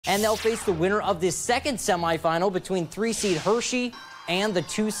And they'll face the winner of this second semifinal between 3-seed Hershey and the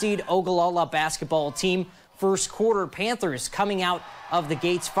 2-seed Ogallala basketball team. First quarter, Panthers coming out of the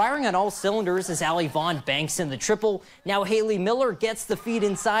gates firing on all cylinders as Allie Vaughn banks in the triple. Now Haley Miller gets the feed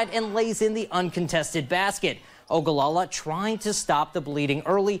inside and lays in the uncontested basket. Ogallala trying to stop the bleeding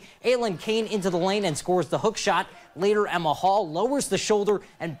early. Aylin Kane into the lane and scores the hook shot. Later, Emma Hall lowers the shoulder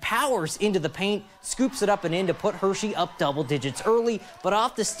and powers into the paint, scoops it up and in to put Hershey up double digits early. But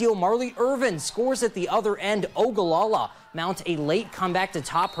off the steal, Marley Irvin scores at the other end. Ogallala mount a late comeback to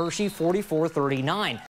top Hershey 44-39.